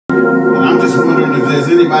wondering if there's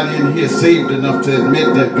anybody in here saved enough to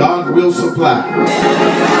admit that God will supply everything.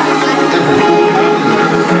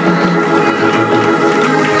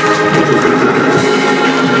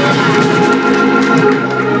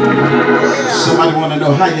 Somebody want to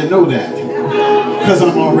know how you know that? Because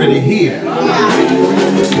I'm already here.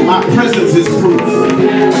 My presence is proof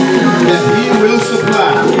that He will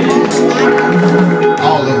supply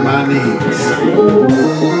all of my needs.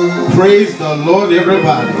 Praise the Lord,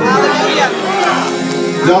 everybody.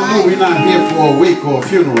 Y'all know we're not here for a wake or a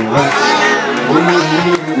funeral, right?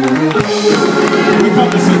 We come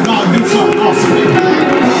to see God do something awesome.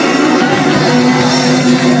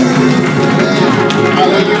 I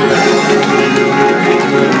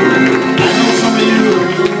know some of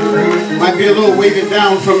you might be a little weighted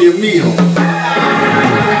down from your meal.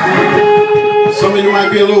 Some of you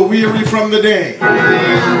might be a little weary from the day.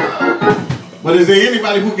 But is there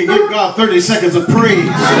anybody who can give God 30 seconds of praise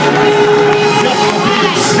just for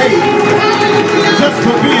being saved, just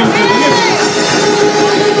for being delivered?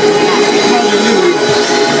 Hallelujah.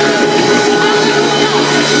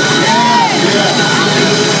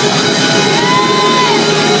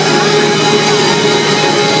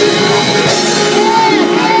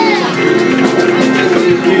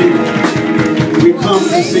 We come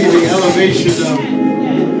to see the elevation of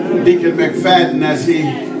Deacon McFadden as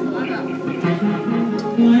he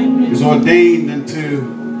is ordained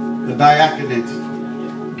into the diaconate.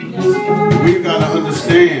 We've got to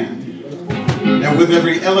understand that with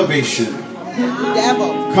every elevation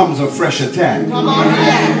comes a fresh attack.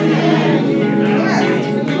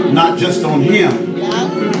 Not just on him,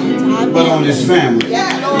 but on his family.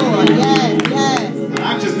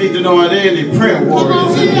 I just need to know, are there any prayer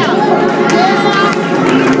warriors in here?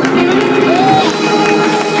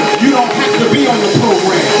 You don't have to be on the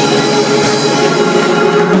program.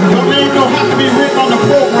 Your name don't have to be written on the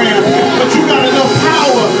program, but you got enough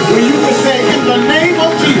power when you can say, in the name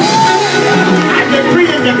of Jesus, I decree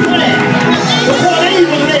and declare, before they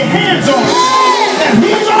even lay hands on him, that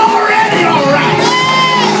he's already all right.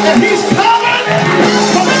 That he's covered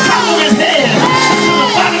from the top of his head to the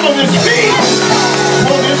bottom of his feet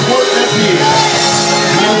for this work that's here.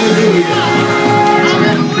 Hallelujah.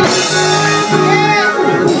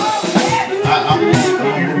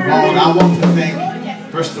 I want to thank,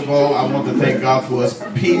 first of all, I want to thank God for His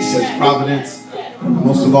peace, His providence,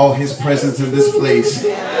 most of all His presence in this place.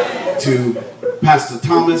 To Pastor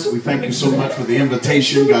Thomas, we thank you so much for the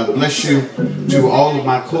invitation. God bless you. To all of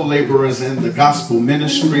my co-laborers in the gospel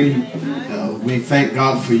ministry, we thank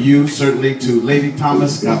God for you. Certainly to Lady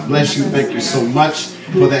Thomas, God bless you. Thank you so much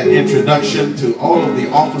for that introduction. To all of the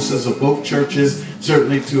officers of both churches,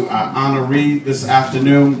 certainly to our honoree this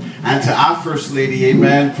afternoon, and to our First Lady,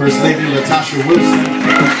 amen, First Lady Latasha Wilson.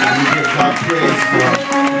 And we give God praise for her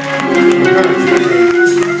today.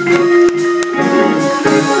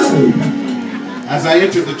 As I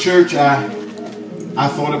entered the church, I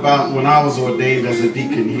thought about when I was ordained as a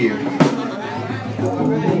deacon here.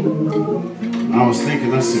 I was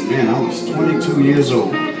thinking, I said, man, I was 22 years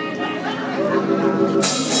old.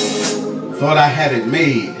 Thought I had it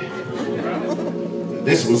made.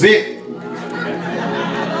 This was it.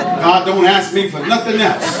 God don't ask me for nothing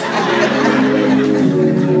else.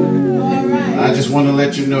 I just want to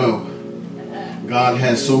let you know, God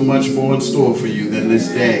has so much more in store for you than this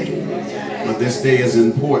day. But this day is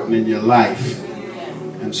important in your life.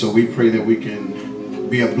 And so we pray that we can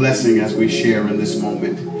be a blessing as we share in this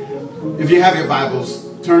moment. If you have your Bibles,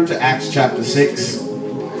 turn to Acts chapter 6.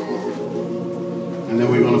 And then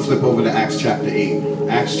we're going to flip over to Acts chapter 8.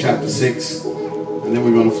 Acts chapter 6. And then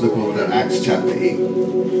we're going to flip over to Acts chapter 8.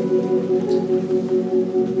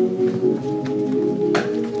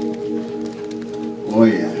 Oh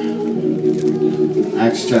yeah.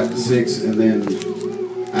 Acts chapter 6 and then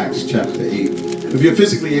Acts chapter 8. If you're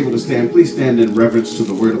physically able to stand, please stand in reverence to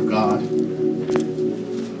the Word of God.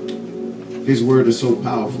 His Word is so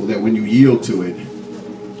powerful that when you yield to it,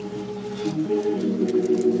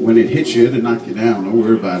 when it hits you, it'll knock you down. Don't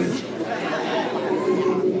worry about it.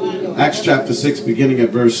 Acts chapter 6, beginning at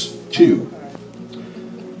verse 2.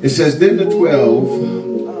 It says, Then the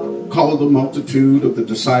 12 called the multitude of the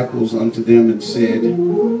disciples unto them and said,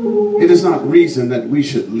 It is not reason that we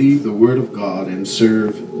should leave the word of God and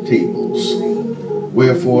serve tables.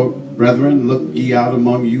 Wherefore, brethren, look ye out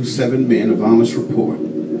among you 7 men of honest report,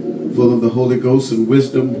 full of the Holy Ghost and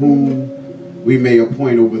wisdom, whom we may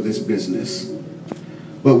appoint over this business.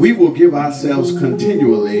 But we will give ourselves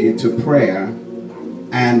continually to prayer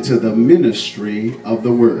and to the ministry of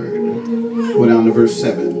the word. Go down to verse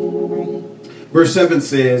 7. Verse 7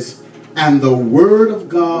 says, And the word of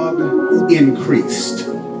God increased.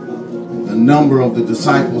 the number of the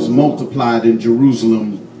disciples multiplied in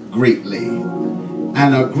Jerusalem greatly,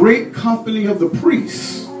 and a great company of the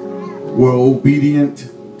priests were obedient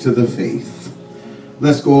to the faith.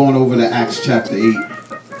 Let's go on over to Acts chapter 8.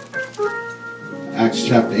 Acts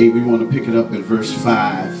chapter 8, we want to pick it up at verse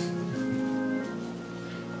 5.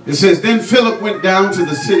 It says, Then Philip went down to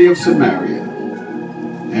the city of Samaria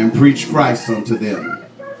and preached Christ unto them.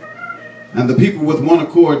 And the people with one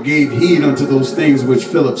accord gave heed unto those things which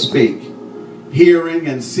Philip spake, hearing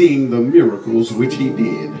and seeing the miracles which he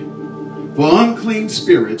did. For unclean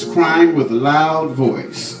spirits, crying with a loud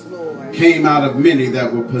voice, came out of many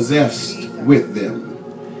that were possessed with them.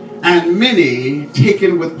 And many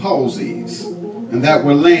taken with palsies, and that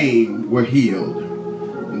were lame, were healed.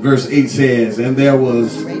 And verse 8 says, And there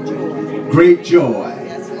was great joy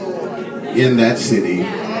in that city.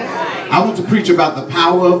 I want to preach about the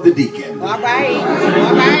power of the deacon. All right.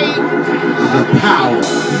 All right. The power.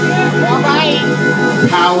 All right.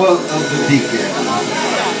 Power of the deacon.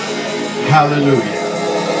 Hallelujah.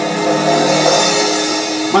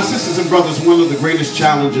 My sisters and brothers, one of the greatest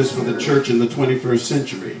challenges for the church in the 21st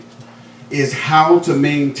century is how to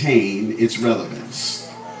maintain its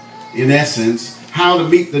relevance. In essence, how to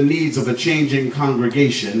meet the needs of a changing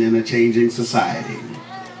congregation in a changing society.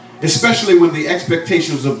 Especially when the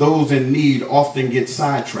expectations of those in need often get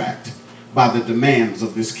sidetracked by the demands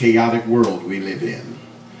of this chaotic world we live in.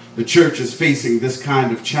 The church is facing this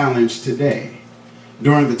kind of challenge today.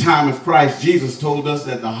 During the time of Christ, Jesus told us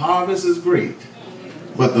that the harvest is great,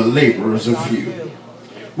 but the laborers are few.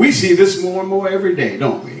 We see this more and more every day,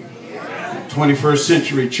 don't we? The 21st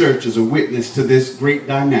century church is a witness to this great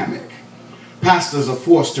dynamic. Pastors are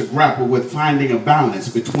forced to grapple with finding a balance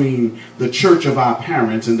between the church of our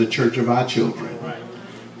parents and the church of our children.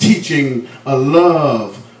 Teaching a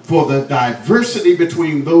love for the diversity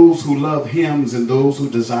between those who love hymns and those who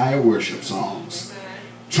desire worship songs.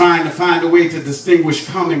 Trying to find a way to distinguish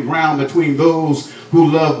common ground between those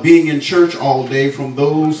who love being in church all day from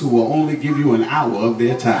those who will only give you an hour of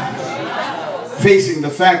their time. Facing the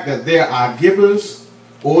fact that there are givers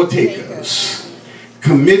or takers.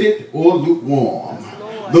 Committed or lukewarm,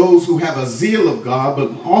 those who have a zeal of God, but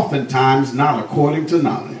oftentimes not according to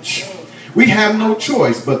knowledge. We have no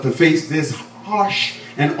choice but to face this harsh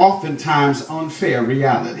and oftentimes unfair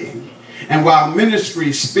reality. And while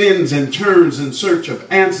ministry spins and turns in search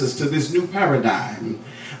of answers to this new paradigm,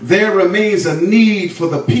 there remains a need for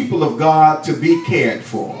the people of God to be cared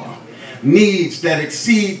for. Needs that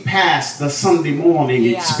exceed past the Sunday morning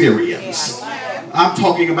experience. I'm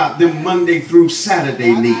talking about them Monday through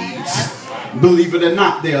Saturday needs. Believe it or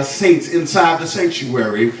not, there are saints inside the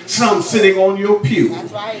sanctuary, some sitting on your pew,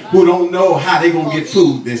 who don't know how they're going to get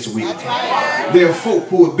food this week. There are folk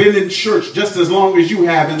who have been in church just as long as you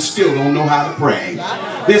have and still don't know how to pray.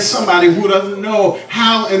 There's somebody who doesn't know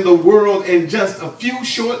how in the world in just a few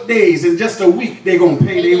short days, in just a week, they're going to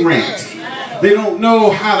pay their rent. They don't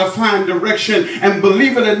know how to find direction. And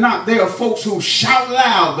believe it or not, there are folks who shout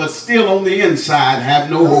loud, but still on the inside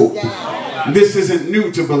have no hope. This isn't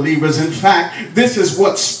new to believers. In fact, this is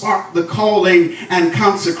what sparked the calling and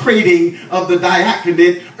consecrating of the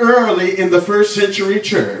diaconate early in the first century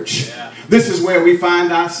church. This is where we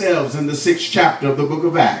find ourselves in the 6th chapter of the book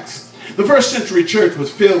of Acts. The first century church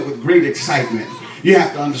was filled with great excitement. You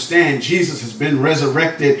have to understand, Jesus has been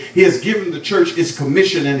resurrected. He has given the church its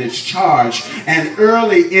commission and its charge. And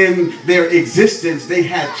early in their existence, they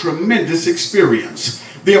had tremendous experience.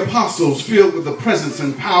 The apostles, filled with the presence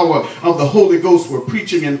and power of the Holy Ghost, were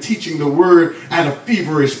preaching and teaching the word at a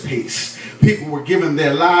feverish pace. People were giving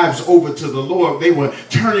their lives over to the Lord. They were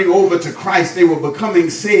turning over to Christ. They were becoming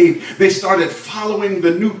saved. They started following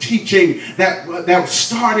the new teaching that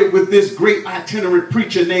started with this great itinerant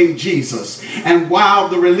preacher named Jesus. And while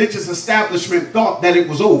the religious establishment thought that it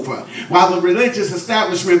was over, while the religious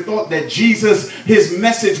establishment thought that Jesus, his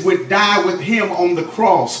message would die with him on the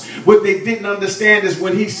cross, what they didn't understand is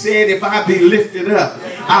when he said, if I be lifted up,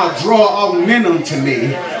 I'll draw all men unto me,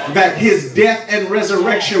 that his death and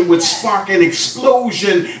resurrection would spark an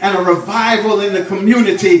explosion and a revival in the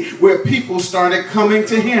community where people started coming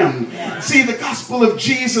to him. See, the gospel of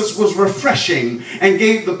Jesus was refreshing and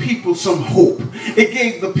gave the people some hope. It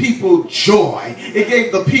gave the people joy. It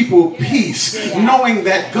gave the people peace, knowing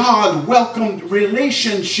that God welcomed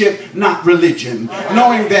relationship, not religion.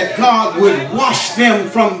 Knowing that God would wash them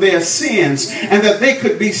from their sins and that they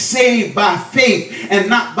could be saved by faith and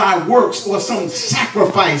not by works or some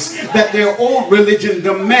sacrifice sacrifice that their old religion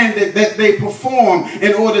demanded that they perform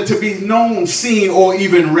in order to be known, seen, or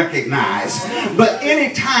even recognized. But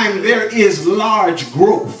anytime there is large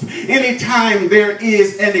growth, anytime there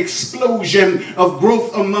is an explosion of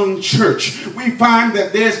growth among church, we find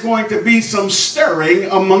that there's going to be some stirring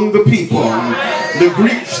among the people. The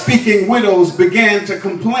Greek-speaking widows began to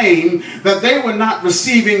complain that they were not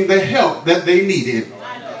receiving the help that they needed,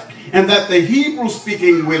 and that the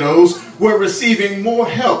Hebrew-speaking widows were receiving more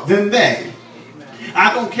help than they.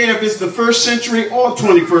 I don't care if it's the 1st century or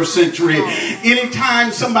 21st century.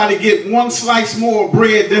 Anytime somebody get one slice more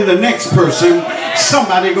bread than the next person,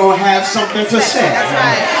 somebody gonna have something to say.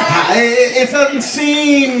 It doesn't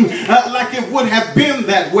seem like it would have been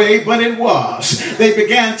that way, but it was. They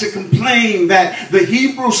began to complain that the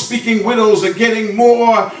Hebrew-speaking widows are getting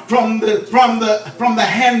more from the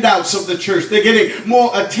handouts of the church. They're getting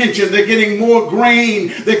more attention. They're getting more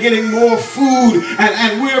grain. They're getting more food,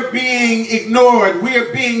 and we're being ignored.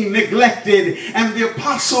 We're being neglected. And the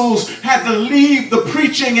apostles had to leave the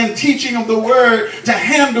preaching and teaching of the word to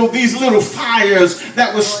handle these little fires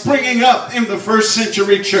that were springing up in the 1st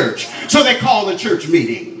century church. So they called a church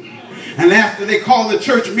meeting. And after they called the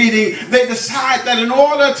church meeting, they decided that in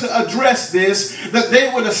order to address this, that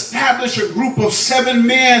they would establish a group of 7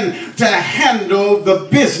 men to handle the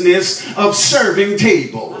business of serving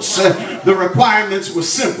tables. The requirements were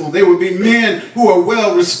simple. They would be men who are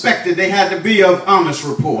well respected. They had to be of honest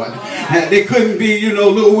report. They couldn't be,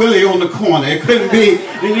 little Willie on the corner. It couldn't be,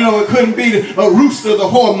 it couldn't be a rooster, the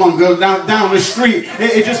whoremonger down the street.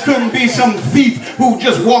 It just couldn't be some thief who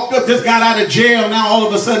just walked up, just got out of jail. Now all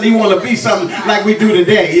of a sudden he want to be something like we do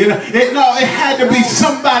today. It had to be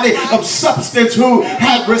somebody of substance who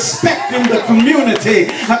had respect in the community.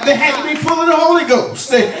 They had to be full of the Holy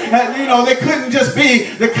Ghost. They couldn't just be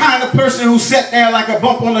the kind of person who sat there like a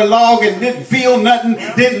bump on a log and didn't feel nothing,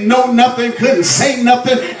 didn't know nothing, couldn't say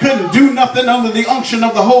nothing, couldn't do nothing under the unction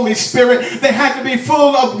of the Holy Spirit. They had to be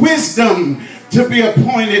full of wisdom to be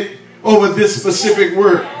appointed over this specific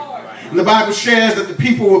work. And the Bible shares that the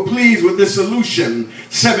people were pleased with this solution.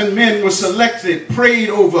 7 men were selected, prayed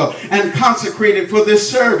over, and consecrated for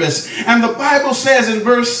this service. And the Bible says in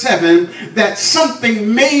verse 7 that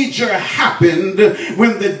something major happened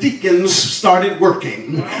when the deacons started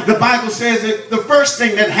working. The Bible says that the first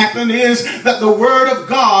thing that happened is that the word of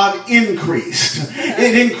God increased.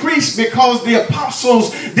 It increased because the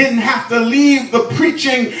apostles didn't have to leave the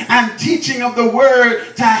preaching and teaching of the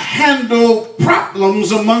word to handle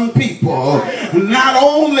problems among people. Not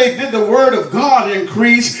only did the word of God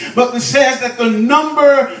increase, but it says that the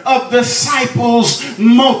number of disciples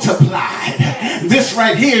multiplied. This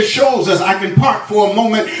right here shows us, I can park for a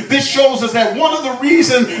moment, this shows us that one of the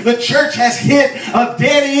reasons the church has hit a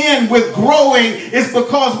dead end with growing is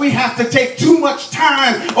because we have to take too much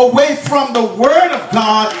time away from the word of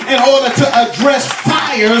God in order to address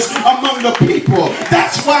fires among the people.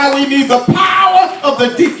 That's why we need the power of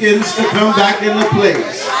the deacons to come back into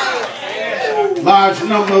place. Large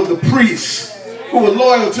number of the priests who were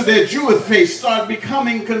loyal to their Jewish faith started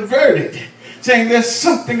becoming converted, saying there's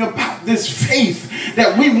something about this faith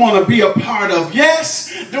that we want to be a part of. Yes,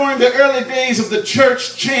 during the early days of the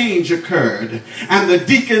church, change occurred, and the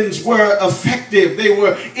deacons were effective. They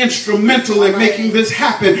were instrumental in making this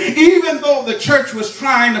happen. Even though the church was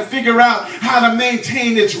trying to figure out how to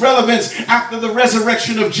maintain its relevance after the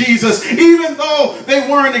resurrection of Jesus, even though they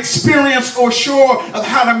weren't experienced or sure of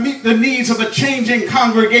how to meet the needs of a changing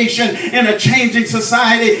congregation in a changing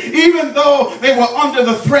society, even though they were under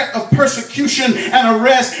the threat of persecution and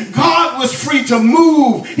arrest, God was free to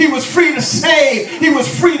move. He was free to save. He was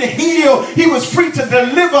free to heal. He was free to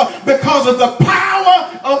deliver because of the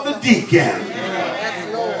power of the deacon.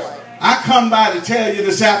 I come by to tell you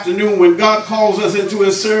this afternoon, when God calls us into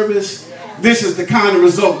his service, this is the kind of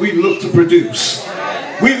result we look to produce.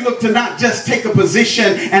 We look to not just take a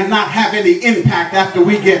position and not have any impact after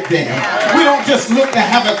we get there. We don't just look to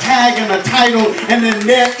have a tag and a title and then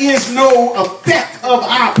there is no effect of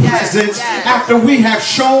our presence after we have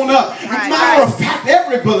shown up. Matter of fact,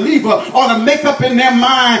 every believer ought to make up in their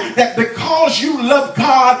mind that because you love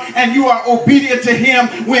God and you are obedient to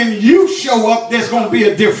him, when you show up, there's going to be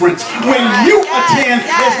a difference. When you attend,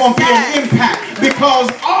 there's going to be an impact,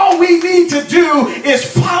 because all we need to do is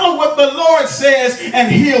follow what the Lord says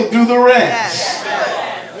and he'll do the rest.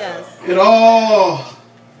 It all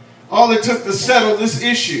it took to settle this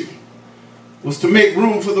issue was to make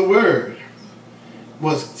room for the word.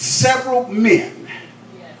 Was several men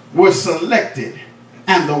were selected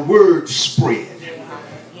and the word spread.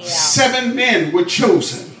 7 men were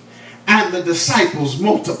chosen and the disciples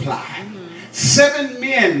multiplied. 7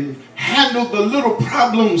 men handled the little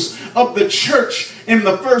problems of the church in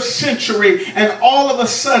the first century, and all of a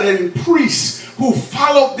sudden priests who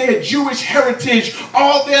followed their Jewish heritage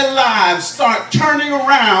all their lives start turning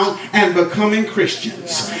around and becoming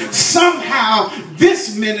Christians. Somehow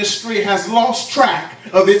this ministry has lost track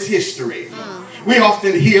of its history. We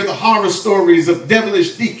often hear the horror stories of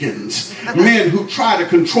devilish deacons, men who try to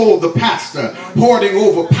control the pastor, hoarding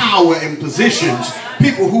over power and positions,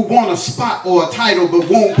 people who want a spot or a title but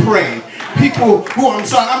won't pray, people who, I'm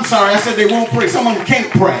sorry, I said they won't pray. Some of them can't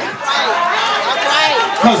pray.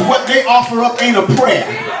 Because what they offer up ain't a prayer.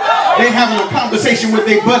 They having a conversation with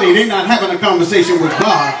their buddy. They're not having a conversation with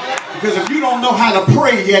God. Because if you don't know how to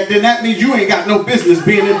pray yet, then that means you ain't got no business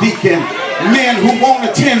being a deacon. Men who won't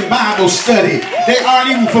attend Bible study. They aren't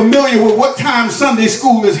even familiar with what time Sunday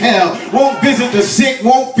school is held. Won't visit the sick,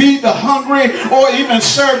 won't feed the hungry, or even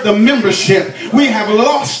serve the membership. We have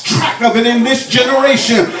lost track of it in this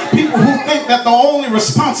generation. People who think that the only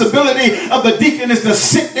responsibility of the deacon is to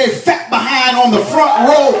sit their fat behind on the front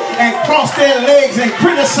row and cross their legs and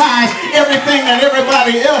criticize everything that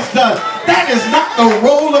everybody else does. That is not the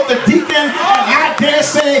role of the deacon, and I dare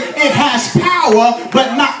say it has power,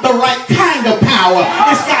 but not the right kind of power.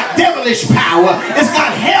 It's got devilish power. It's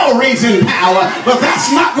got hell-raising power, but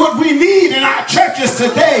that's not what we need in our churches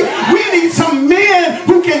today. We need some men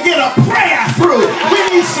who can get a prayer through. We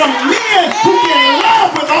need some men who can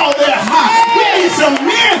love with all their heart. We need some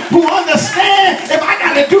men who understand if I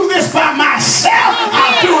got to do this by myself,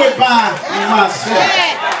 I'll do it by myself.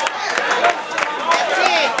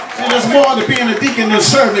 There's more to being a deacon than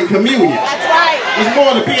serving communion. That's right. There's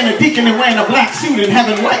more to being a deacon than wearing a black suit and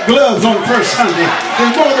having white gloves on first Sunday.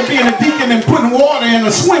 There's more to being a deacon than putting water in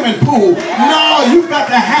a swimming pool. No, you've got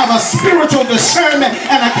to have a spiritual discernment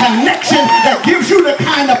and a connection that gives you the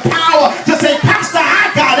kind of power to say, Pastor,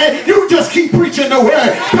 I got it. You just keep preaching the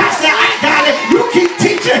word. Pastor, I got it. You keep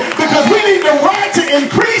teaching, because we need the word to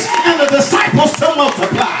increase and the disciples to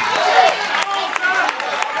multiply.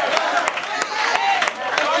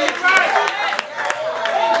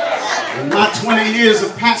 My 20 years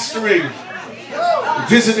of pastoring,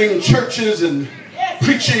 visiting churches and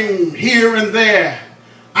preaching here and there,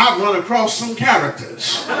 I've run across some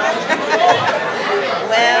characters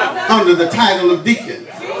under the title of deacon.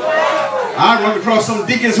 I run across some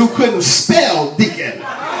deacons who couldn't spell deacon.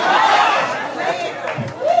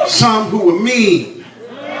 Some who were mean,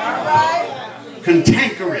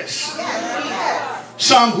 cantankerous.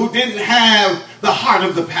 Some who didn't have the heart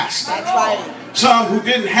of the pastor. Some who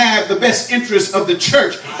didn't have the best interest of the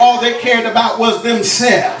church. All they cared about was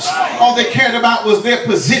themselves. All they cared about was their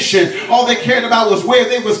position. All they cared about was where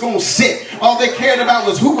they was going to sit. All they cared about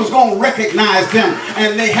was who was going to recognize them.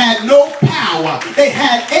 And they had no power. They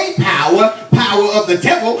had a power of the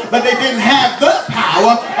devil, but they didn't have the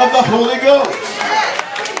power of the Holy Ghost.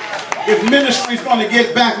 If ministry is going to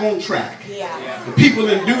get back on track, the people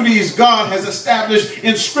and duties God has established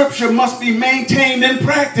in Scripture must be maintained in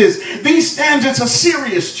practice. These standards are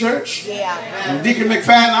serious, church. And Deacon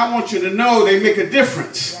McFadden, I want you to know they make a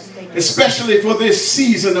difference, especially for this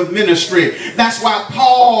season of ministry. That's why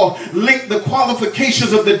Paul linked the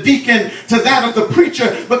qualifications of the deacon to that of the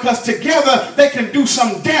preacher, because together they can do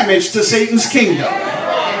some damage to Satan's kingdom.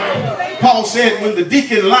 Paul said when the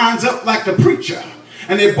deacon lines up like the preacher,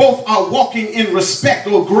 and they both are walking in respect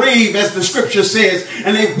or grave, as the scripture says,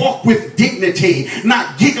 and they walk with dignity,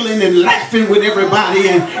 not giggling and laughing with everybody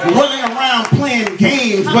and running around playing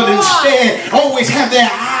games, but instead always have their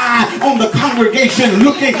eye on the congregation,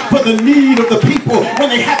 looking for the need of the people. When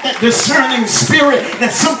they have that discerning spirit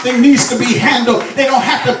that something needs to be handled, they don't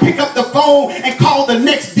have to pick up the phone and call the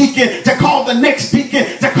next deacon, to call the next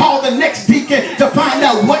deacon, to call the next deacon, to find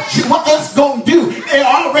out what us gonna do. They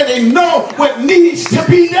already know what needs to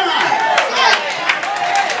be done.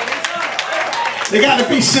 They got to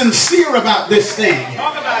be sincere about this thing,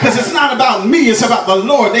 because it's not about me, it's about the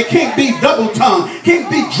Lord. They can't be double-tongued, can't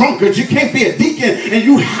be drunkards. You can't be a deacon and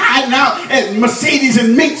you hiding out at Mercedes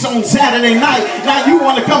and Minks on Saturday night. Now you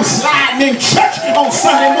want to come sliding in church on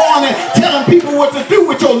Sunday morning telling people what to do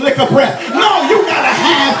with your liquor breath. No, you got to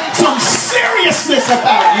have some seriousness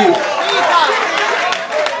about you.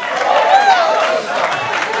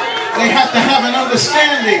 They have to have an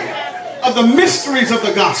understanding of the mysteries of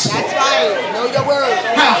the gospel. That's right. Know your word.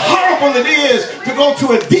 How horrible it is to go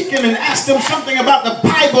to a deacon and ask them something about the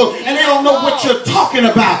Bible and they don't know what you're talking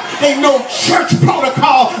about. They know church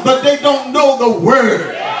protocol, but they don't know the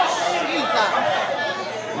word.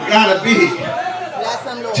 You gotta be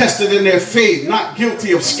tested in their faith, not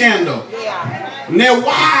guilty of scandal. And their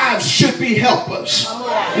wives should be helpers.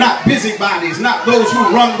 Not busybodies, not those who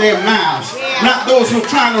run their mouths, not those who are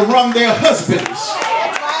trying to run their husbands.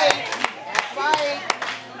 That's right. That's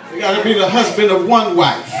right. You got to be the husband of one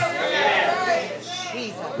wife.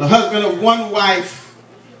 Jesus. The husband of one wife,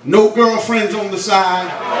 no girlfriends on the side,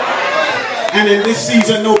 and in this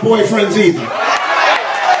season, no boyfriends either.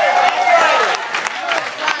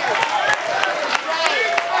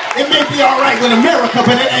 It may be all right with America,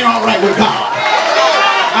 but it ain't all right with God.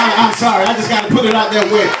 I'm sorry, I just got to put it out there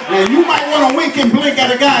with. Now, you might want to wink and blink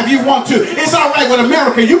at a guy if you want to. It's all right with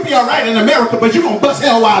America. You be all right in America, but you're going to bust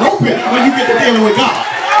hell wide open when you get to dealing with God.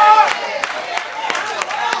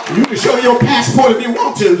 You can show your passport if you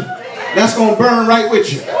want to. That's going to burn right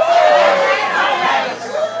with you.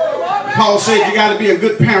 Paul said you got to be a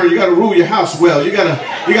good parent. You got to rule your house well. You got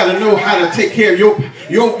to know how to take care of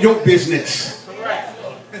your business.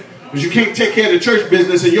 Because you can't take care of the church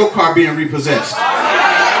business and your car being repossessed.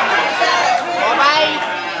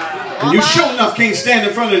 And you sure enough can't stand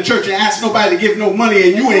in front of the church and ask nobody to give no money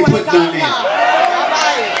and you ain't put none in.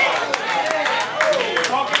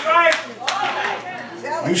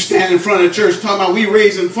 You stand in front of the church talking about we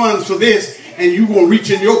raising funds for this, and you gonna reach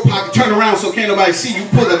in your pocket, turn around so can't nobody see you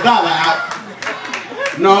pull $1 out.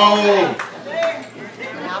 No.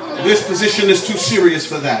 This position is too serious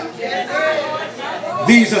for that.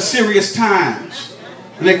 These are serious times,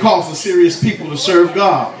 and they call for serious people to serve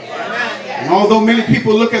God. And although many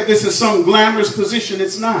people look at this as some glamorous position,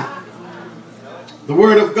 it's not. The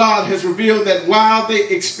Word of God has revealed that while they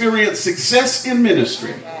experienced success in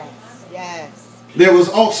ministry, there was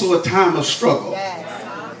also a time of struggle.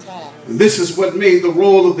 And this is what made the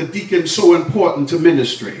role of the deacon so important to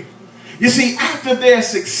ministry. You see, after their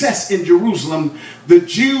success in Jerusalem, the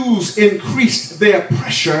Jews increased their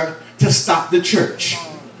pressure to stop the church.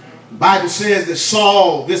 The Bible says that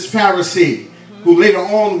Saul, this Pharisee, who later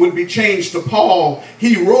on would be changed to Paul,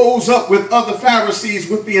 he rose up with other Pharisees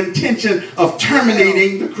with the intention of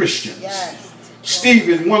terminating the Christians.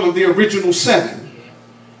 Stephen, one of the original 7,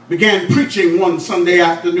 began preaching one Sunday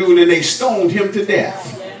afternoon, and they stoned him to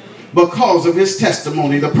death because of his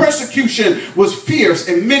testimony. The persecution was fierce,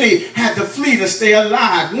 and many had to flee to stay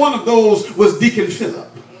alive. One of those was Deacon Philip.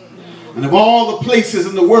 And of all the places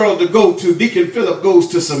in the world to go to, Deacon Philip goes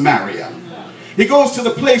to Samaria. He goes to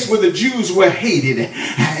the place where the Jews were hated.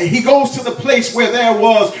 He goes to the place where there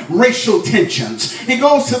was racial tensions. He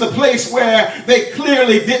goes to the place where they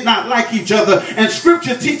clearly did not like each other. And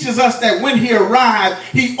Scripture teaches us that when he arrived,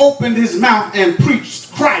 he opened his mouth and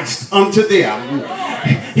preached Christ unto them.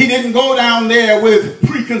 He didn't go down there with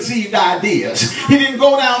preconceived ideas. He didn't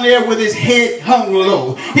go down there with his head hung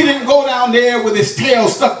low. He didn't go down there with his tail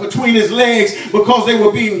stuck between his legs because they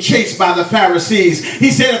were being chased by the Pharisees.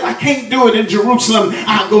 He said, if I can't do it in Jerusalem,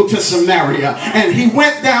 I'll go to Samaria. And he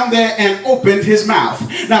went down there and opened his mouth.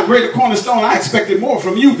 Now, Greater Cornerstone, I expected more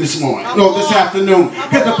from you this morning, this afternoon.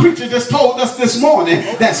 Because the preacher just told us this morning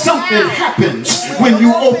that something happens when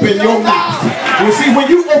you open your mouth. You see, when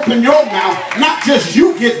you open your mouth, not just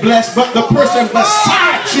you get blessed, but the person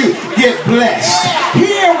beside you get blessed.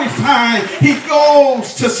 Here we find he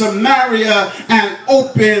goes to Samaria and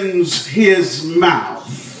opens his mouth.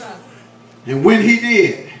 And when he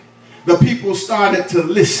did, the people started to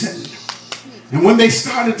listen. And when they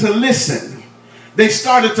started to listen, they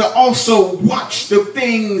started to also watch the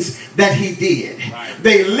things that he did.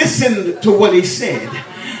 They listened to what he said,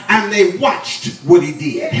 and they watched what he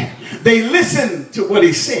did. They listened to what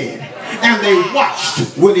he said, and they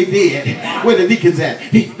watched what he did. Where the deacons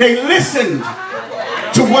at? They listened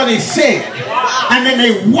to what he said, and then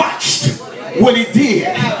they watched what he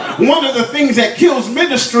did. One of the things that kills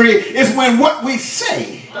ministry is when what we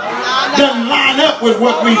say doesn't line up with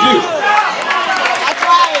what we do. That's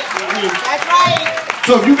right. That's right.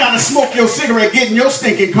 So if you got to smoke your cigarette, get in your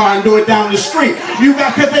stinking car and do it down the street. You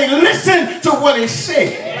got, because they listened to what he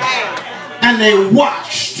said, and they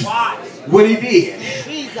watched what he did.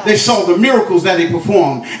 They saw the miracles that he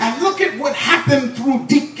performed. And look at what happened through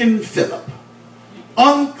Deacon Philip.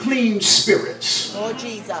 Unclean spirits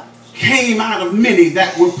came out of many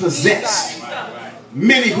that were possessed.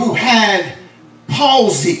 Many who had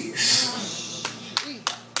palsies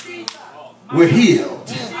were healed.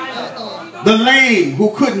 The lame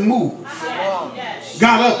who couldn't move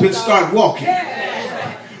got up and started walking.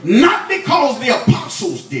 Not because the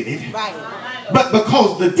apostles did it, but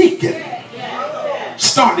because the deacon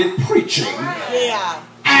started preaching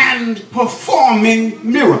and performing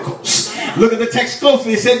miracles. Look at the text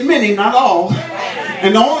closely. It said many, not all.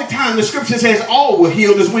 And the only time the scripture says all were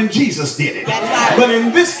healed is when Jesus did it. But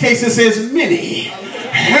in this case it says many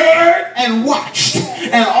heard and watched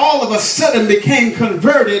and all of a sudden became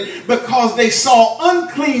converted because they saw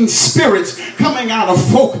unclean spirits coming out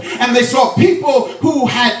of folk, and they saw people who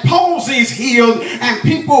had palsies healed and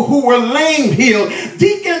people who were lame healed.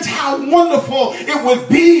 Deacons, how wonderful it would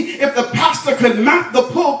be if the pastor could mount the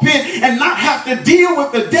pulpit and not have to deal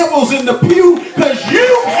with the devils in the pew, because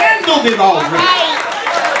you handled it already.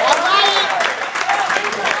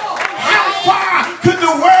 Could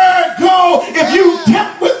the word go if you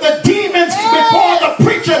dealt with the demons before the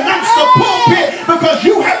preacher mounts the pulpit, because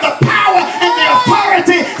you have the power and the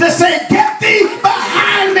authority to say, get thee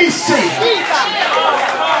behind me, Satan.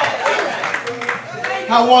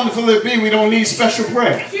 How wonderful it be we don't need special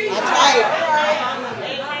prayer.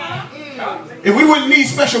 If we wouldn't need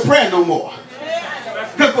special prayer no more,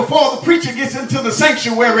 because before the preacher gets into the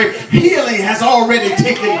sanctuary, healing has already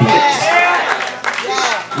taken place.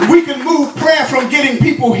 We can move prayer from getting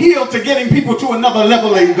people healed to getting people to another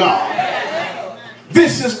level in God.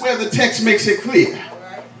 This is where the text makes it clear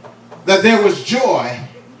that there was joy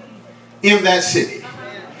in that city.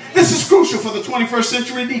 This is crucial for the 21st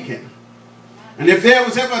century deacon. And if there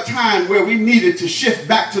was ever a time where we needed to shift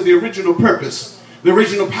back to the original purpose, the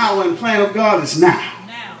original power and plan of God, is now.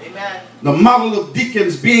 Amen. The model of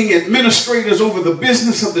deacons being administrators over the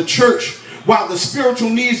business of the church while the spiritual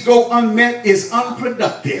needs go unmet is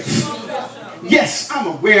unproductive. Yes, I'm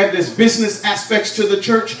aware there's business aspects to the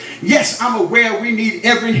church. Yes, I'm aware we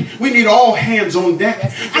need all hands on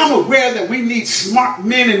deck. I'm aware that we need smart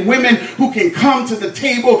men and women who can come to the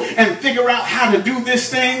table and figure out how to do this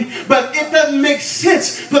thing. But it doesn't make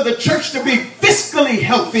sense for the church to be fiscally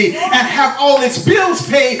healthy and have all its bills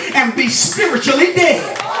paid and be spiritually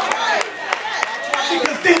dead.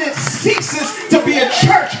 Because then it ceases to be a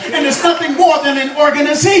church and it's nothing more than an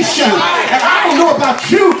organization. And I don't know about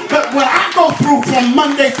you, but when I go through from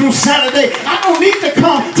Monday through Saturday, I don't need to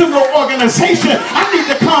come to no organization. I need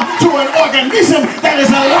to come to an organism that is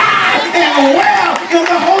alive and well in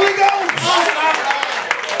the Holy Ghost.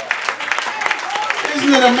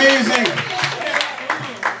 Isn't it amazing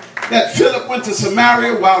that Philip went to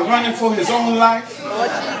Samaria while running for his own life?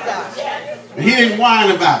 And he didn't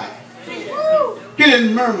whine about it. He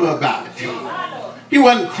didn't murmur about it. He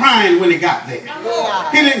wasn't crying when he got there.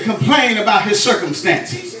 He didn't complain about his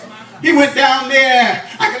circumstances. He went down there.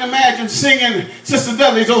 I can imagine singing Sister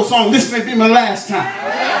Dudley's old song, "This May Be My Last Time."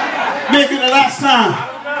 Maybe the last time.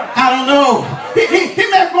 I don't know. He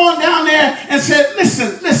may have gone down there and said,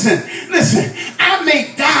 listen. I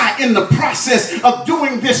may die in the process of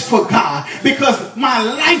doing this for God because my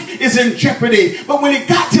life is in jeopardy. But when he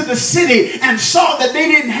got to the city and saw that they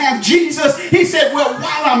didn't have Jesus, he said, well,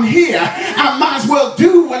 while I'm here, I might as well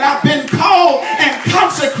do what I've been called and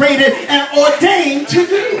consecrated and ordained to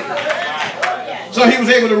do. So he was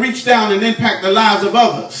able to reach down and impact the lives of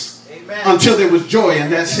others until there was joy in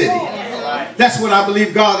that city. That's what I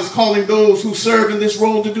believe God is calling those who serve in this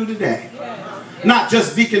role to do today. Not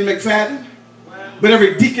just Deacon McFadden, but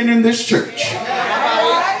every deacon in this church.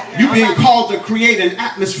 You're being called to create an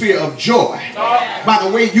atmosphere of joy by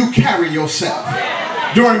the way you carry yourself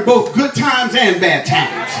during both good times and bad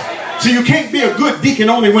times. So you can't be a good deacon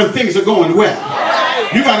only when things are going well.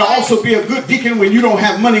 You got to also be a good deacon when you don't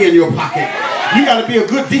have money in your pocket. You got to be a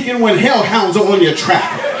good deacon when hellhounds are on your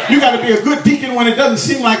track. You got to be a good deacon when it doesn't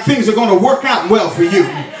seem like things are going to work out well for you.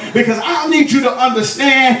 Because I need you to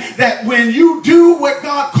understand that when you do what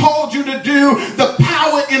God called you to do, the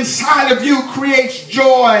power inside of you creates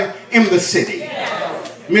joy in the city.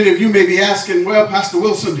 Many of you may be asking, well, Pastor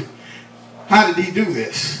Wilson, how did he do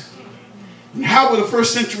this? And how were the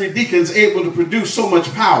first century deacons able to produce so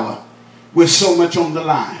much power with so much on the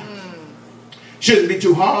line? Shouldn't be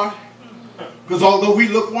too hard. Because although we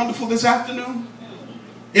look wonderful this afternoon,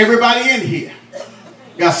 everybody in here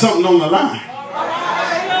got something on the line.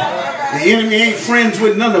 The enemy ain't friends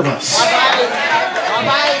with none of us.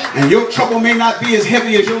 And your trouble may not be as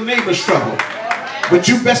heavy as your neighbor's trouble, but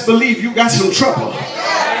you best believe you got some trouble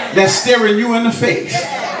that's staring you in the face.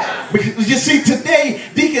 Because you see, today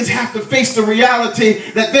deacons have to face the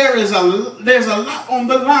reality that there's a lot on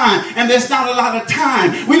the line and there's not a lot of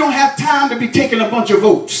time. We don't have time to be taking a bunch of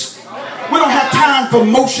votes. We don't have time for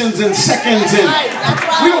motions and seconds, and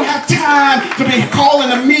we don't have time to be calling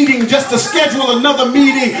a meeting just to schedule another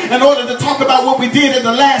meeting in order to talk about what we did at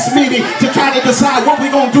the last meeting to try to decide what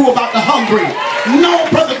we're going to do about the hungry. No,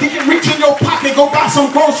 brother deacon, reach in your pocket, go buy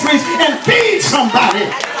some groceries and feed somebody.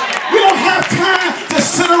 We don't have time to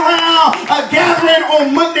sit around a gathering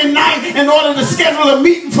on Monday night in order to schedule a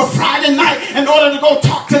meeting for Friday night in order to go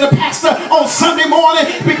talk to the pastor on Sunday morning,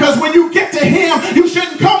 because when you get to him, you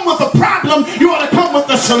shouldn't come with a problem, you ought to come with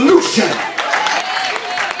a solution.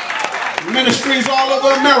 Ministries all over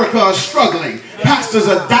over America are struggling. Pastors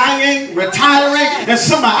are dying, retiring, and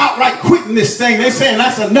some are outright quitting this thing. They're saying,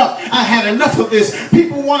 that's enough. I had enough of this.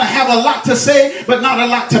 People want to have a lot to say, but not a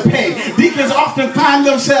lot to pay. Deacons often find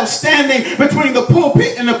themselves standing between the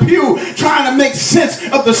pulpit and the pew, trying to make sense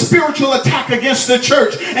of the spiritual attack against the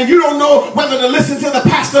church. And you don't know whether to listen to the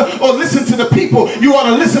pastor or listen to the people. You ought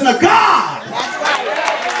to listen to God.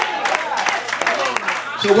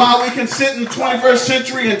 So while we can sit in the 21st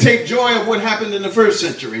century and take joy of what happened in the first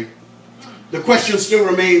century, the question still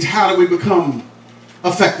remains, how do we become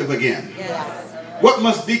effective again? Yes. What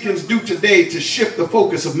must deacons do today to shift the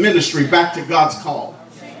focus of ministry back to God's call?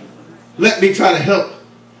 Let me try to help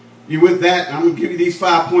you with that. I'm going to give you these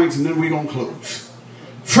 5 points and then we're going to close.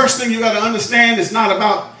 First thing you got to understand, it's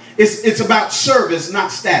about service,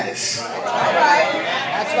 not status. That's right.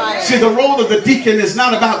 That's right. See, the role of the deacon is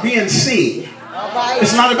not about being seen.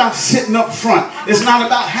 It's not about sitting up front. It's not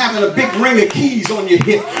about having a big ring of keys on your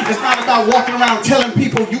hip. It's not about walking around telling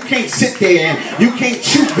people you can't sit there and you can't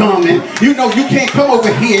chew gum and you can't come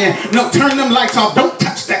over here. No, turn them lights off. Don't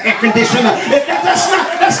touch the air conditioner.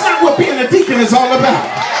 That's not what being a deacon is all about.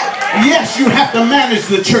 Yes, you have to manage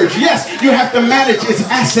the church. Yes, you have to manage its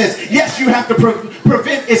assets. Yes, you have to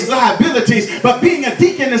prevent its liabilities. But being a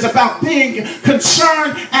deacon is about being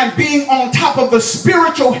concerned and being on top of the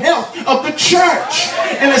spiritual health of the church.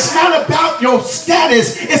 And it's not about your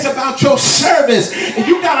status. It's about your service. And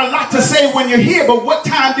you got a lot to say when you're here, but what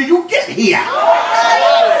time do you get here?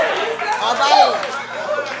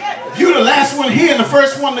 If you're the last one here and the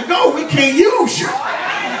first one to go, we can't use you.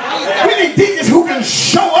 We need deacons who can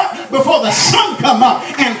show up before the sun come up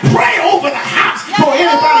and pray over the house before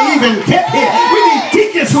anybody even get here. We need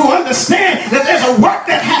deacons who understand that there's a work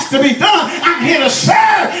that has to be done. I'm here to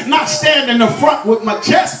serve, not stand in the front with my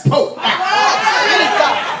chest poked out.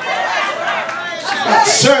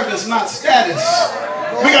 Service, not status.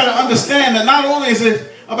 We got to understand that not only is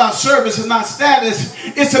it about service and not status,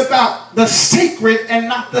 it's about the sacred and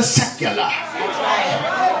not the secular.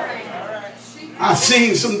 I've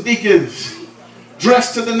seen some deacons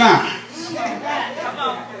dressed to the nines,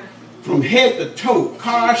 from head to toe,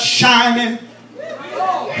 cars shining,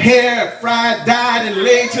 hair fried, dyed, and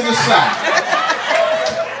laid to the side.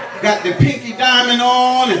 Got the pinky diamond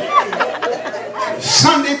on and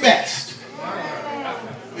Sunday best.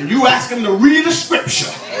 And you ask them to read a scripture.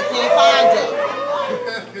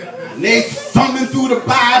 And they thumbing through the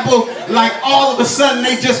Bible like all of a sudden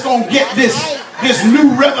they just gonna get this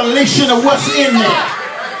new revelation of what's in there.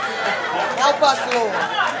 Help us, Lord.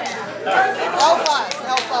 Help us.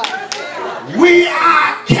 Help us. We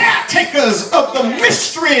are caretakers of the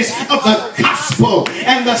mysteries of the gospel,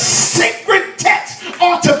 and the sacred text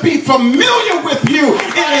ought to be familiar with you.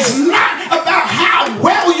 It is not about how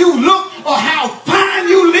well you look or how fine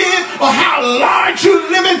you live or how large you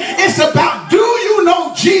live in. It's about, do you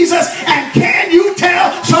know Jesus and can you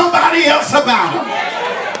tell somebody else about him?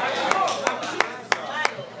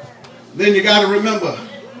 Then you got to remember,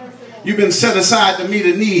 you've been set aside to meet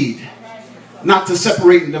a need, not to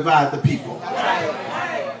separate and divide the people.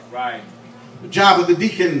 Right. The job of the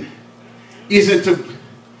deacon isn't to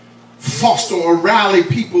foster or rally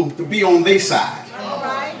people to be on their side,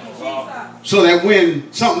 so that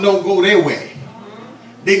when something don't go their way,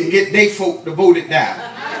 they can get their folk to vote it down.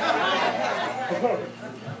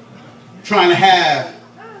 Trying to have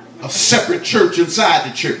a separate church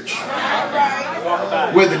inside the church,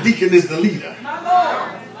 where the deacon is the leader.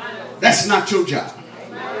 That's not your job.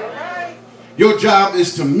 Your job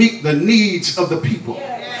is to meet the needs of the people.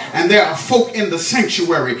 And there are folk in the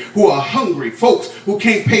sanctuary who are hungry, folks who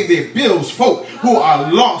can't pay their bills, folk who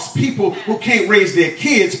are lost, people who can't raise their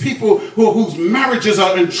kids, people whose marriages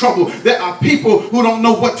are in trouble. There are people who don't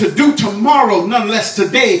know what to do tomorrow, none less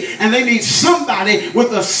today, and they need somebody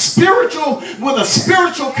with a spiritual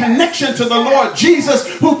connection to the Lord Jesus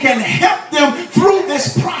who can help them through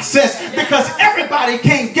this process, because everybody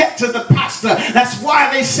can't get to the pastor. That's why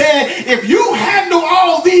they said, if you handle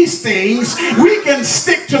all these things, we can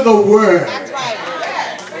stick to the word. That's right.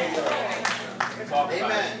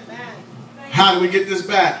 Amen. How do we get this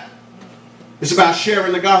back? It's about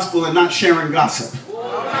sharing the gospel and not sharing gossip.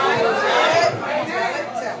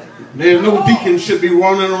 There's no deacon should be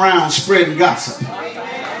running around spreading gossip.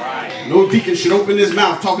 No deacon should open his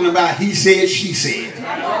mouth talking about he said, she said.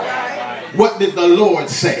 What did the Lord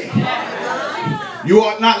say? You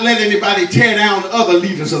ought not let anybody tear down other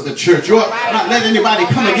leaders of the church. You ought not let anybody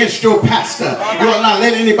come against your pastor. You ought not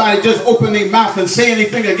let anybody just open their mouth and say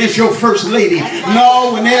anything against your first lady.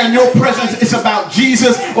 No, when they're in your presence, it's about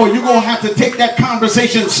Jesus, or you're going to have to take that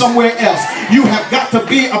conversation somewhere else. You have got to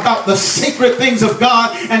be about the sacred things of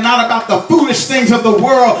God and not about the foolish things of the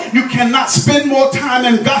world. You cannot spend more time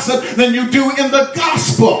in gossip than you do in the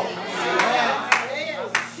gospel.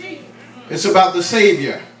 It's about the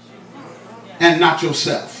Savior and not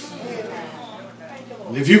yourself.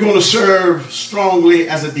 And if you're going to serve strongly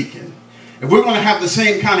as a deacon, if we're going to have the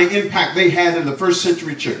same kind of impact they had in the first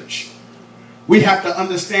century church, we have to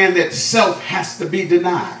understand that self has to be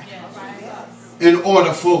denied in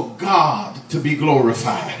order for God to be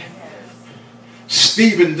glorified.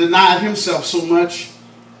 Stephen denied himself so much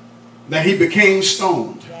that he became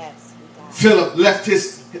stoned. Philip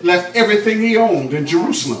left everything he owned in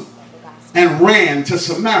Jerusalem and ran to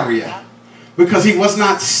Samaria because he was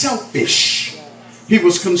not selfish. He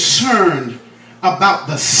was concerned about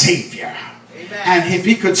the Savior. And if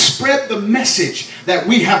he could spread the message that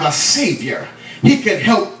we have a Savior, he could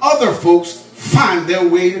help other folks find their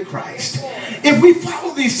way to Christ. If we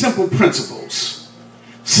follow these simple principles,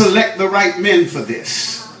 select the right men for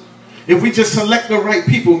this. If we just select the right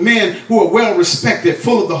people, men who are well respected,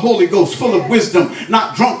 full of the Holy Ghost, full of wisdom,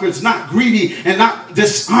 not drunkards, not greedy, and not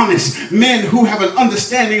dishonest, men who have an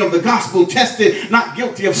understanding of the gospel, tested, not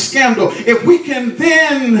guilty of scandal. If we can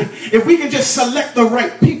just select the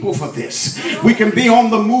right people for this, we can be on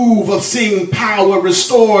the move of seeing power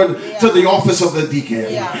restored to the office of the deacon.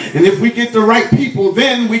 And if we get the right people,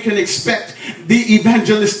 then we can expect the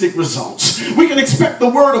evangelistic results. We can expect the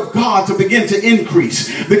word of God to begin to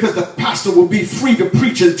increase because the pastor will be free to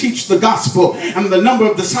preach and teach the gospel, and the number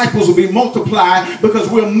of disciples will be multiplied because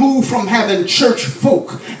we'll move from having church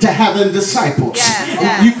folk to having disciples.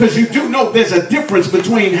 Because you do know there's a difference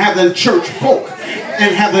between having church folk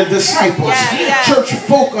and having disciples. Church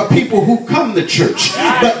folk are people who come to church,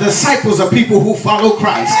 but disciples are people who follow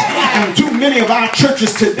Christ. And too many of our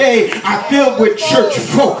churches today are filled with church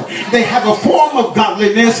folk. They have a form of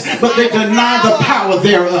godliness, but they deny the power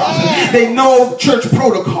thereof. They know church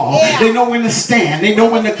protocol. They know when to stand. They know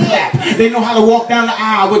when to clap. They know how to walk down the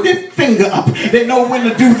aisle with their finger up. They know when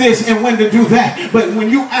to do this and when to do that. But when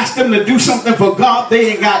you ask them to do something for God,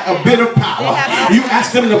 they ain't got a bit of power. You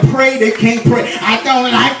ask them to pray, they can't pray. I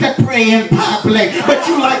don't like to pray in public, but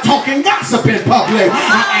you like talking gossip in public.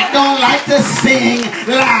 I don't like to sing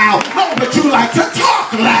loud. No, but you like to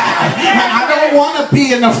talk loud. I don't want to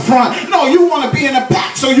be in the front. No, you want to be in the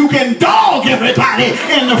back so you can dog everybody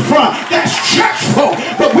in the front. That's church folk.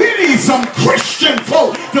 But we need some Christian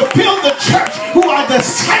folk to fill the church who are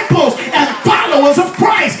disciples and followers of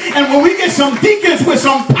Christ. And when we get some deacons with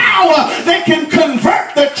some power, they can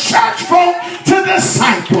convert the church folk to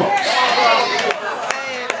disciples.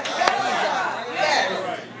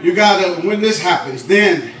 You gotta, when this happens,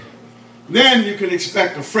 then you can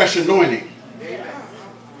expect a fresh anointing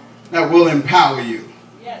that will empower you.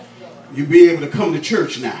 You'll be able to come to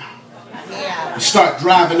church now and start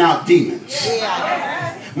driving out demons.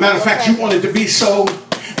 Matter of fact, you want it to be so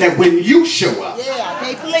that when you show up,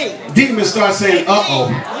 demons start saying, uh-oh,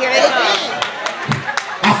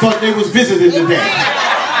 I thought they was visiting today.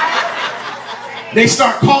 They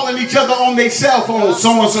start calling each other on their cell phones,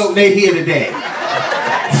 so-and-so, they here today.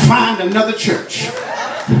 Find another church.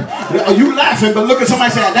 You laughing, but look at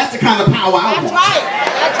somebody say, that's the kind of power I want.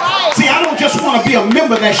 That's right. See, I don't just want to be a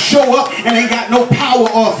member that show up and ain't got no power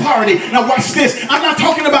or authority. Now watch this. I'm not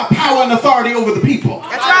talking about power and authority over the people.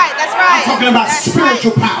 That's right. That's right. I'm talking about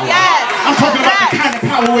spiritual power. I'm talking about the kind of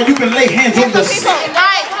power where you can lay hands on the sick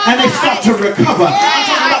and they start to recover. I'm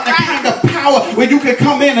talking about the kind of power where you can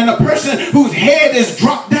come in and a person whose head is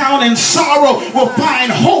dropped down in sorrow will find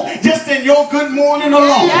hope just in your good morning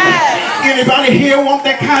alone. Anybody here want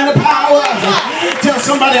that kind of power? Tell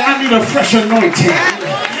somebody, I need a fresh anointing.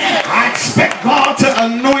 I expect God to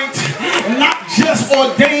anoint, not just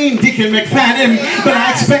ordain Deacon McFadden, but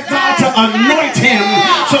I expect God to anoint him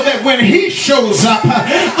so that when he shows up,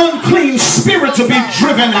 unclean spirits will be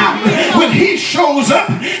driven out. When he shows up,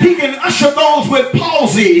 he can usher those with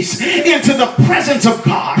palsies into the presence of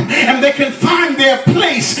God, and they can find their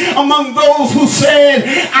place among those who said,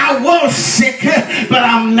 I was sick, but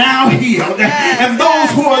I'm now healed. And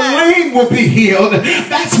those who are lame will be healed.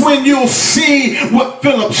 That's when you'll see what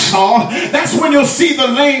Philip saw. That's when you'll see the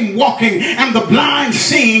lame walking and the blind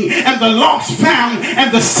seeing and the lost found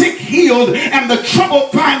and the sick healed and the trouble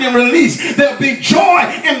finding release. There'll be joy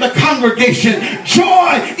in the congregation,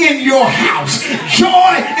 joy in your house,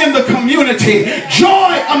 joy in the community,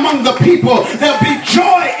 joy among the people. There'll be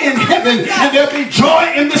joy in heaven. heaven, and there'll be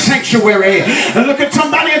joy in the sanctuary. And look at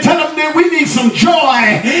somebody and tell them that we need some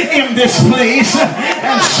joy in this place.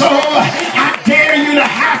 And so I dare you to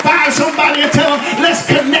high five somebody and tell them, let's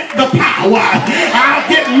connect the power. I'll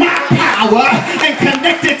get my power and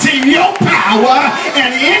connect it to your power,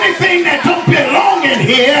 and anything that don't belong in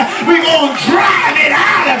here, we're going to drive it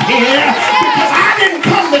out of here, because I didn't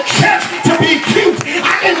come to church to be cute.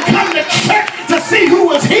 I didn't come to church to see who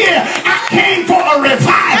was here. I came for a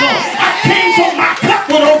revival. I came for my cup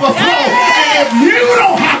would overflow. And if you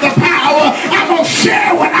don't have the power, I'm going to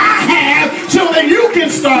share what I have so that you can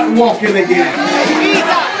start walking again.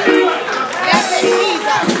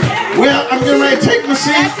 Well, I'm getting ready to take my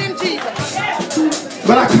seat.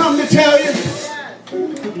 But I come to tell you,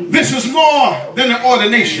 this is more than an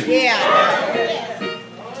ordination.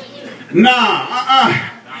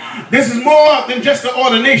 This is more than just an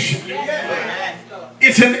ordination.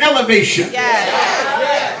 It's an elevation.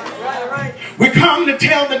 We come to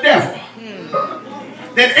tell the devil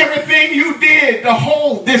that everything you did to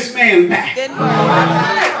hold this man back,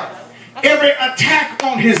 every attack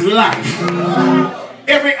on his life,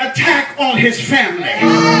 every attack on his family,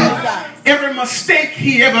 every mistake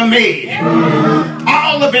he ever made,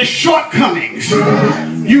 all of his shortcomings,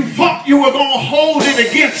 you thought you were going to hold it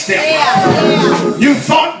against him. You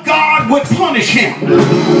thought God would punish him.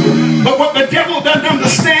 But what the devil doesn't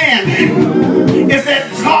understand is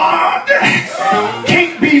that God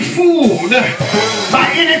can't be fooled by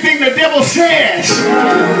anything the devil says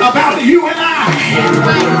about you and I.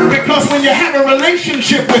 Because when you have a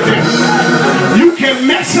relationship with him, you can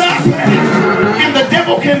mess up and the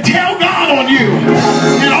devil can tell God on you.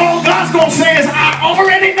 And all God's going to say is, I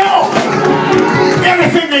already know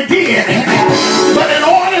everything they did. But in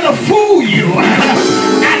order to fool you,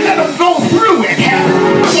 I let them go through it.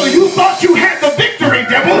 So you thought you had the victory,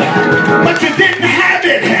 devil, but you didn't have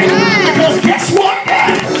it. Because guess what?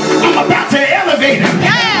 I'm about to elevate him.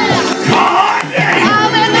 God,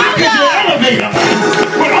 how could you elevate him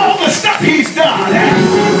with all the stuff he's done?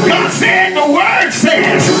 God said, the word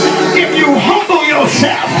says, if you humble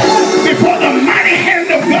yourself before the mighty hand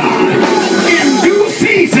of God, in due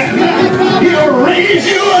season, he'll raise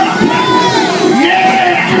you up.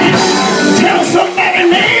 Yeah. Tell somebody,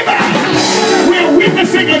 neighbor, we're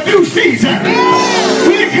witnessing a due season.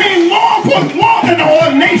 We came for more than an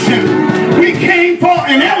ordination. We came for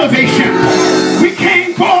an elevation. We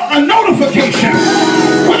came for a notification.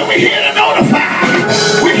 What are we here to notify?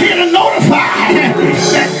 We're here to notify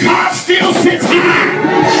that God still sits high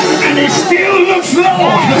and he still looks low.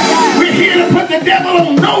 We're here to put the devil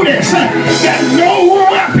on notice that no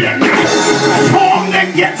weapon formed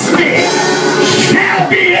against me shall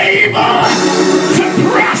be able to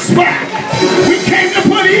prosper. We came to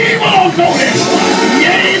put evil on notice.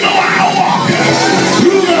 Yea, though I walk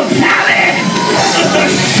through the valley of the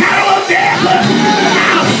shadow of death,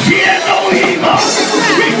 I'll fear no evil.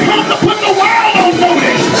 We come to put the world on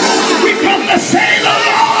notice. We come to say the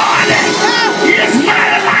Lord is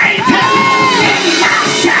my light and my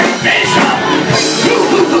salvation. Who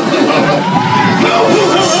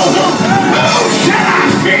shall I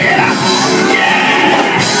fear?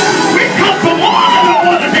 Yeah! We come for more than an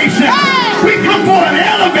ordination. We come for an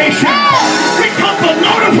elevation. We come for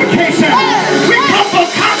notification. We come for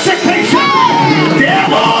consecration.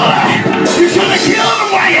 Devil, you should have killed him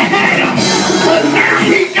while you had him. But now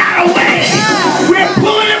he got away. We're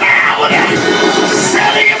pulling him out,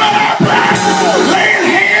 setting him up, laying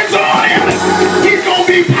hands on him. He's going to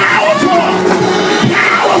be powerful.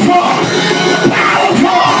 Powerful.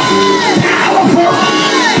 Powerful. Powerful.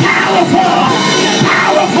 Powerful.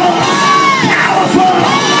 Powerful. Powerful.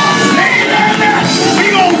 Satan, we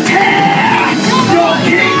going to tear your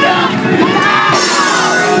kingdom.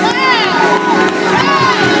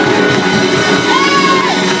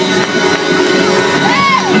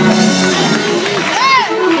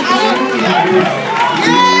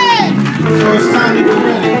 So it's time to get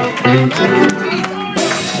ready.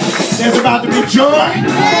 There's about to be joy.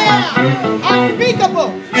 Unspeakable.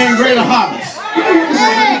 And greater harvest.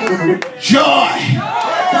 Joy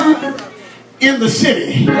in the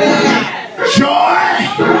city. Joy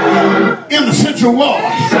in the central wall.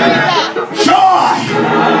 Joy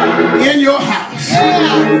in your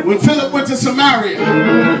house. When Philip went to Samaria,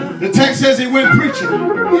 the text says he went preaching.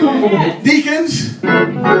 Deacons,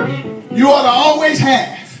 you ought to always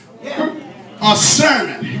have a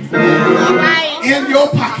sermon in your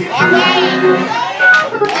pocket.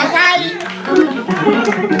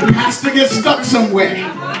 Pastor gets stuck somewhere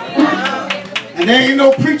and there ain't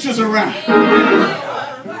no preachers around.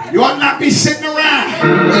 You ought not be sitting around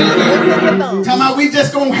Tell me we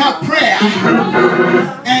just gonna have prayer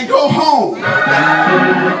and go home.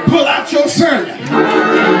 Pull out your sermon.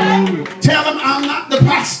 Tell them I'm not the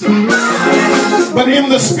pastor, but in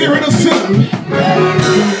the spirit of Philip,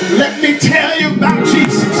 let me tell you about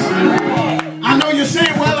Jesus. I know you're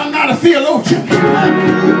saying, well, I'm not a theologian.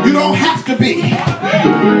 You don't have to be.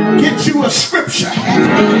 Get you a scripture.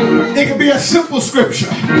 It could be a simple scripture.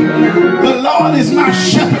 The Lord is my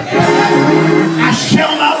shepherd. I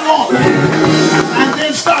shall not want. And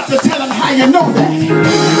then start to tell him how you know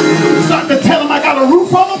that. Start to tell him I got a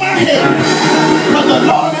roof over my head. Because the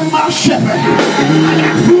Lord is my shepherd. I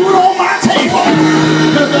got food on my table.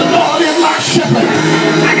 Because the Lord is my shepherd.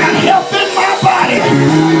 I got health in my body.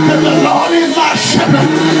 Because the Lord is my shepherd.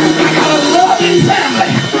 I got a loving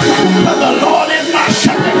family. Because the Lord is my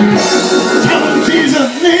shepherd. Tell him Jesus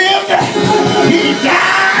lived. He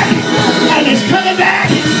died. And he's coming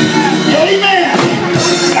back. Amen.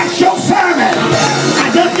 That's your sermon.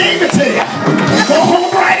 I just gave it to you. Go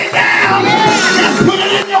home, write it down, and put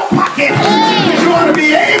it in your pocket. You want to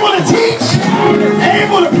be able to teach,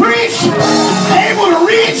 able to preach, able to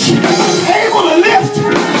reach, able to lift,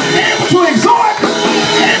 able to exhort,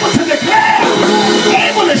 able to declare,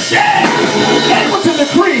 able to share, able to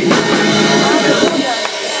decree.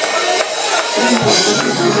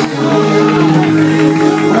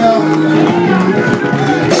 Well,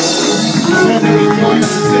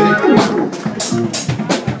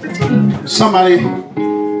 somebody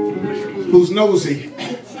who's nosy.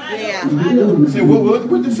 Say,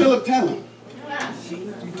 what did Philip tell him?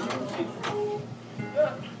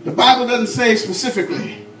 The Bible doesn't say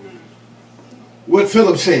specifically what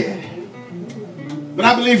Philip said. But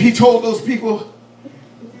I believe he told those people,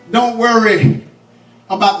 don't worry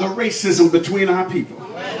about the racism between our people.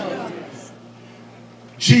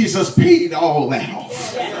 Jesus paid all that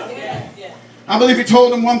off. I believe he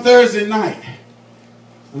told them one Thursday night,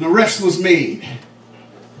 an arrest was made.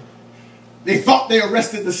 They thought they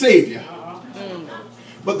arrested the Savior,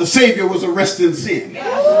 but the Savior was arresting sin.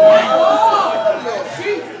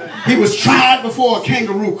 He was tried before a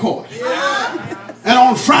kangaroo court. And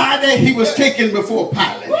on Friday, he was taken before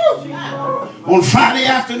Pilate. On Friday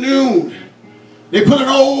afternoon, they put an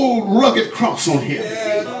old rugged cross on him.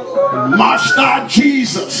 Marched our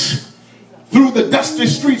Jesus through the dusty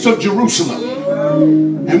streets of Jerusalem.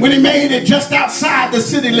 And when he made it just outside the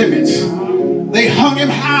city limits, they hung him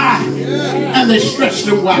high and they stretched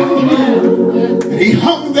him wide. And he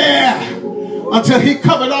hung there until he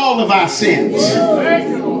covered all of our sins.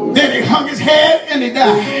 Then he hung his head and he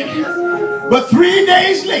died. But 3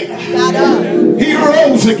 days later, he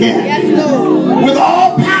rose again with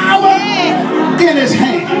all power in his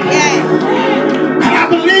hand. And I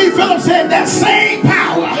believe Philip said that same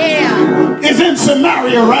power is in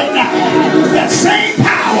Samaria right now. That same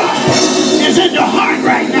power is in your heart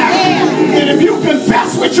right now. And if you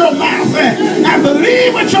confess with your mouth and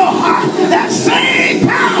believe with your heart, that same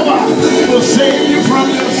power will save you from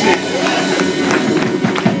your sin.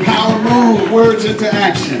 Power moved words into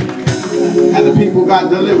action. And the people got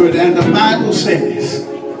delivered. And the Bible says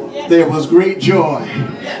there was great joy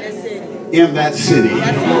in that city.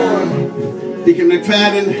 Deacon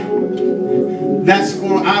McFadden,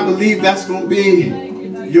 I believe that's going to be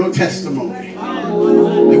your testimony.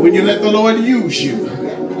 That when you let the Lord use you,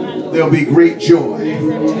 there'll be great joy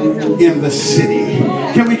in the city.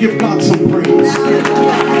 Can we give God some praise?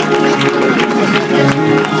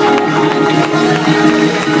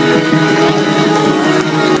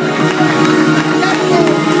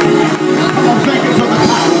 Come on, thank you for the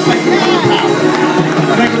power. Thank you for the power.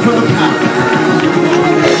 Thank you for the power.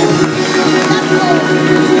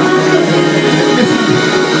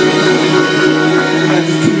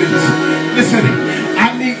 Listen,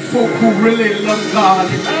 I need folk who really love God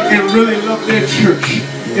and really love their church.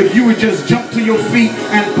 If you would just jump to your feet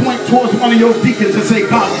and point towards one of your deacons and say,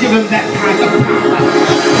 God, give him that kind of power.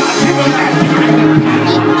 God, give him that kind of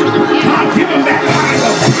power. God, give him that kind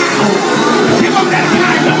of power. Give him that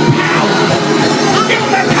kind of power. Give him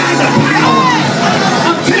that kind of power.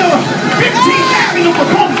 Until 15th Avenue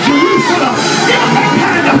becomes Jerusalem. Give him that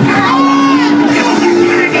kind of power. Give him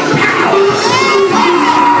that kind of power.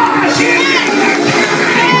 God, give him that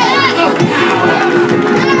kind of power.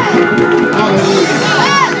 Hallelujah.